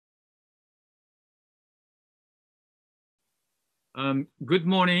Good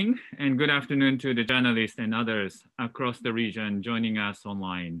morning and good afternoon to the journalists and others across the region joining us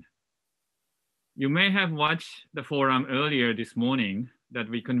online. You may have watched the forum earlier this morning that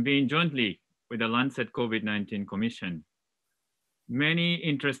we convened jointly with the Lancet COVID-19 Commission. Many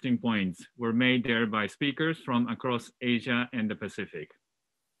interesting points were made there by speakers from across Asia and the Pacific.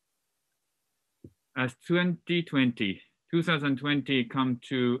 As 2020 come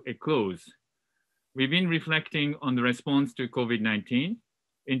to a close, we've been reflecting on the response to COVID-19,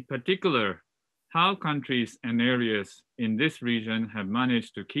 in particular, how countries and areas in this region have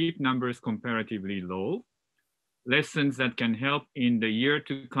managed to keep numbers comparatively low, lessons that can help in the year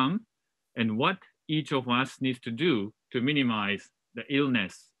to come, and what each of us needs to do to minimize the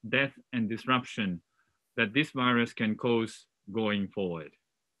illness, death, and disruption that this virus can cause going forward.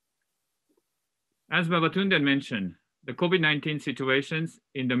 As Babatunde mentioned, the COVID-19 situations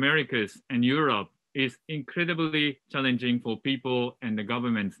in the Americas and Europe is incredibly challenging for people and the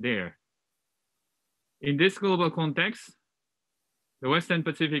governments there. In this global context, the Western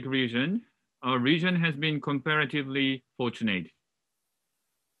Pacific region, our region has been comparatively fortunate.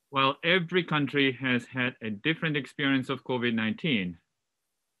 While every country has had a different experience of COVID-19,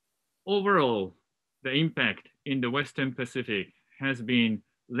 overall, the impact in the Western Pacific has been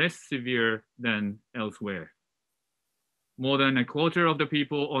less severe than elsewhere. More than a quarter of the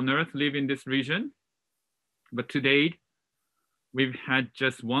people on Earth live in this region, but to date, we've had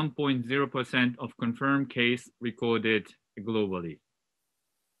just 1.0% of confirmed case recorded globally.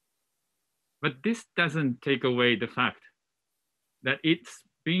 But this doesn't take away the fact that it's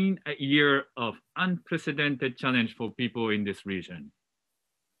been a year of unprecedented challenge for people in this region.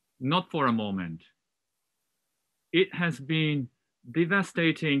 Not for a moment. It has been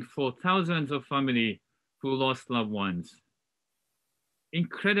devastating for thousands of families who lost loved ones.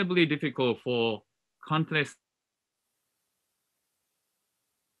 Incredibly difficult for countless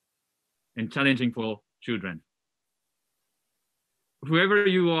and challenging for children. Whoever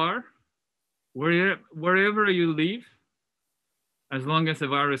you are, wherever you live, as long as the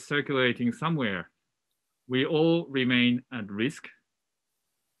virus is circulating somewhere, we all remain at risk,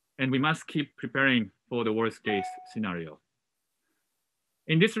 and we must keep preparing for the worst case scenario.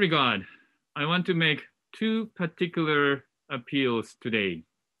 In this regard, I want to make two particular appeals today.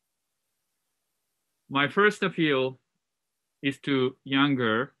 My first appeal is to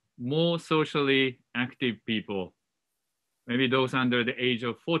younger, more socially active people, maybe those under the age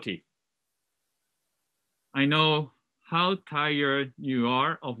of 40. I know how tired you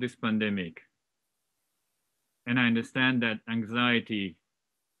are of this pandemic, and I understand that anxiety,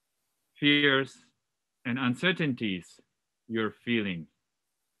 fears, and uncertainties you're feeling,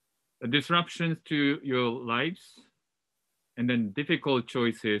 the disruptions to your lives, and then difficult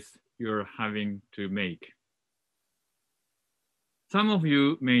choices you're having to make. Some of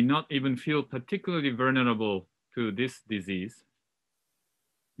you may not even feel particularly vulnerable to this disease.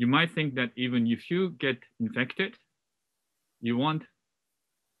 You might think that even if you get infected, you won't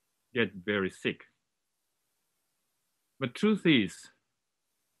get very sick. But truth is,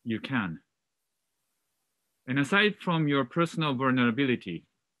 you can. And aside from your personal vulnerability,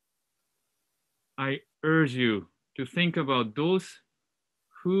 I urge you to think about those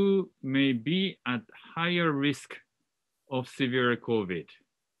who may be at higher risk of severe COVID.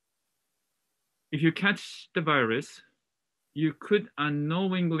 If you catch the virus, you could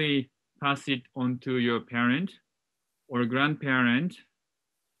unknowingly pass it on to your parent or grandparent,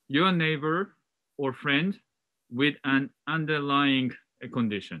 your neighbor or friend with an underlying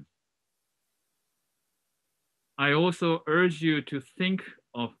condition. I also urge you to think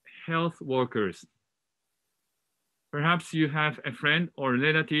of health workers. Perhaps you have a friend or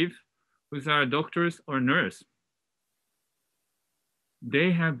relative who's a doctor or nurse.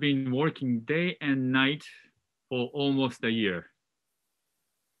 They have been working day and night for almost a year.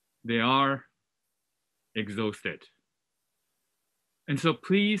 They are exhausted. And so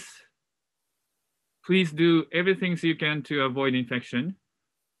please do everything you can to avoid infection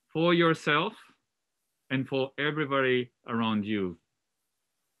for yourself and for everybody around you.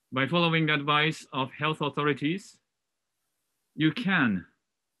 By following the advice of health authorities, you can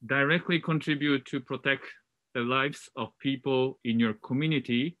directly contribute to protect the lives of people in your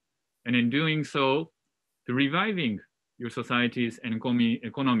community, and in doing so, to reviving your societies and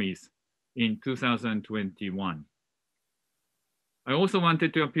economies in 2021. I also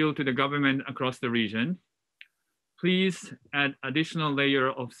wanted to appeal to the government across the region. Please add additional layer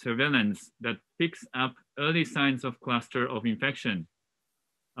of surveillance that picks up early signs of cluster of infection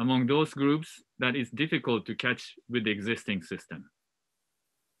among those groups that is difficult to catch with the existing system.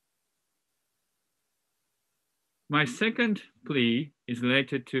 My second plea is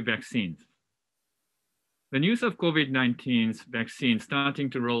related to vaccines. The news of COVID-19's vaccine starting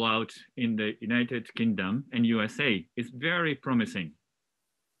to roll out in the United Kingdom and USA is very promising.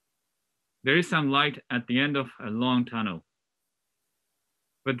 There is some light at the end of a long tunnel.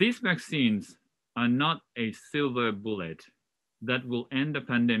 But these vaccines are not a silver bullet that will end the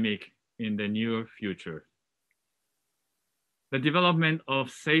pandemic in the near future. The development of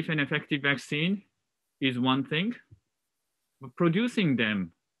safe and effective vaccine is one thing, but producing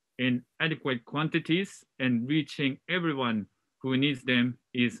them in adequate quantities and reaching everyone who needs them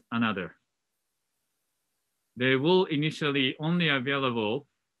is another. They will initially only available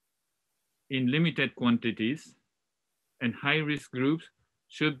in limited quantities, and high-risk groups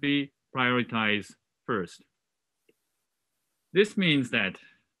should be prioritized first. This means that,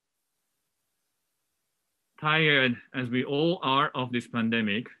 tired as we all are of this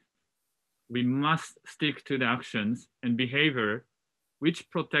pandemic, we must stick to the actions and behavior which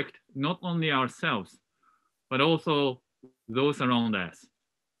protect not only ourselves, but also those around us.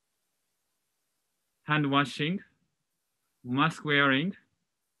 Hand washing, mask wearing,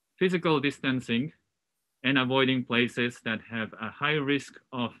 physical distancing, and avoiding places that have a high risk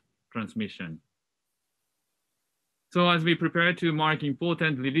of transmission. So as we prepare to mark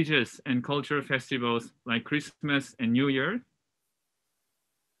important religious and cultural festivals like Christmas and New Year,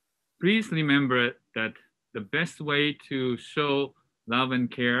 please remember that the best way to show love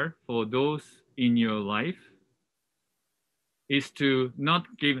and care for those in your life is to not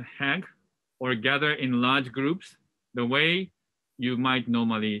give hug or gather in large groups the way you might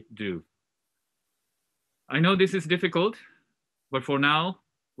normally do. I know this is difficult, but for now,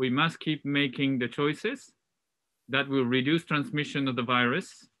 we must keep making the choices that will reduce transmission of the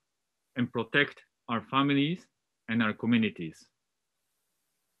virus and protect our families and our communities.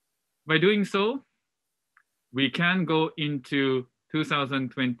 By doing so, we can go into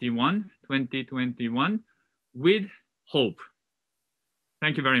 2021 with hope.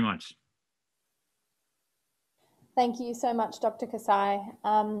 Thank you very much. Thank you so much, Dr. Kasai.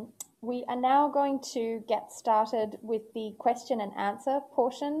 We are now going to get started with the question and answer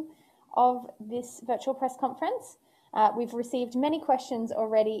portion of this virtual press conference. We've received many questions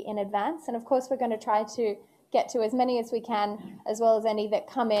already in advance, and of course we're going to try to get to as many as we can, as well as any that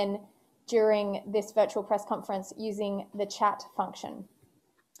come in during this virtual press conference using the chat function.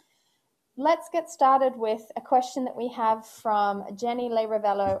 Let's get started with a question that we have from Jenny Le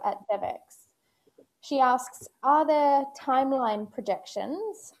Ravello at DevX. She asks, are there timeline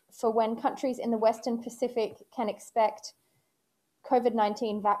projections for when countries in the Western Pacific can expect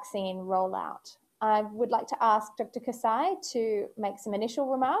COVID-19 vaccine rollout? I would like to ask Dr. Kasai to make some initial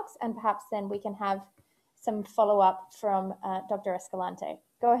remarks, and perhaps then we can have some follow-up from Dr. Escalante.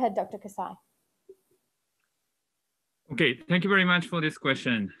 Go ahead, Dr. Kasai. Okay, thank you very much for this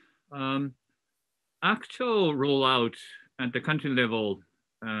question. Actual rollout at the country level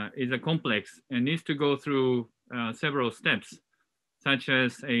is a complex and needs to go through several steps, such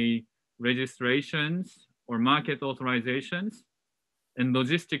as registrations or market authorizations and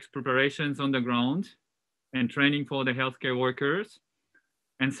logistics preparations on the ground and training for the healthcare workers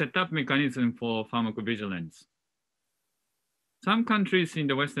and set up mechanism for pharmacovigilance. Some countries in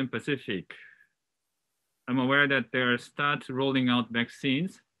the Western Pacific, I'm aware that they are start rolling out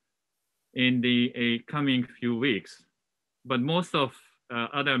vaccines in the coming few weeks, but most of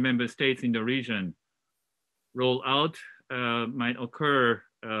other member states in the region rollout might occur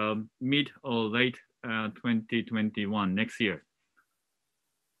mid or late 2021, next year.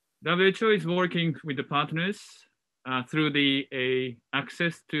 WHO is working with the partners through the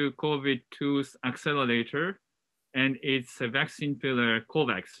access to COVID-2's accelerator and its vaccine pillar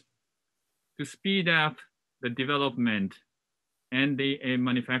COVAX to speed up the development and the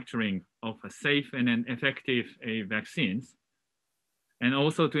manufacturing of a safe and effective vaccines, and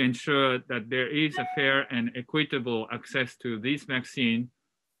also to ensure that there is a fair and equitable access to this vaccine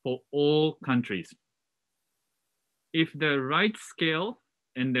for all countries. If the right scale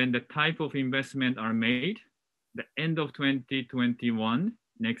and then the type of investment are made, the end of 2021,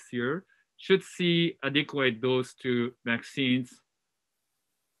 next year, should see adequate dose to vaccines,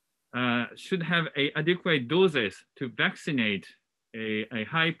 should have adequate doses to vaccinate a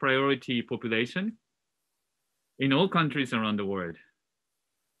high priority population in all countries around the world.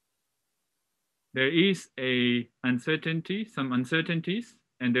 There is some uncertainties,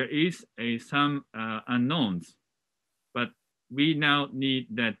 and there is some unknowns, but we now need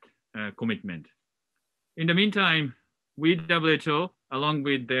that commitment. In the meantime, we WHO, along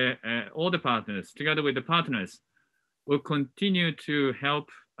with all the partners, together with the partners, will continue to help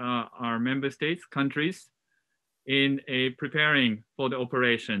our member states, countries, in preparing for the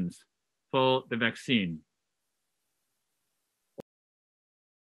operations for the vaccine.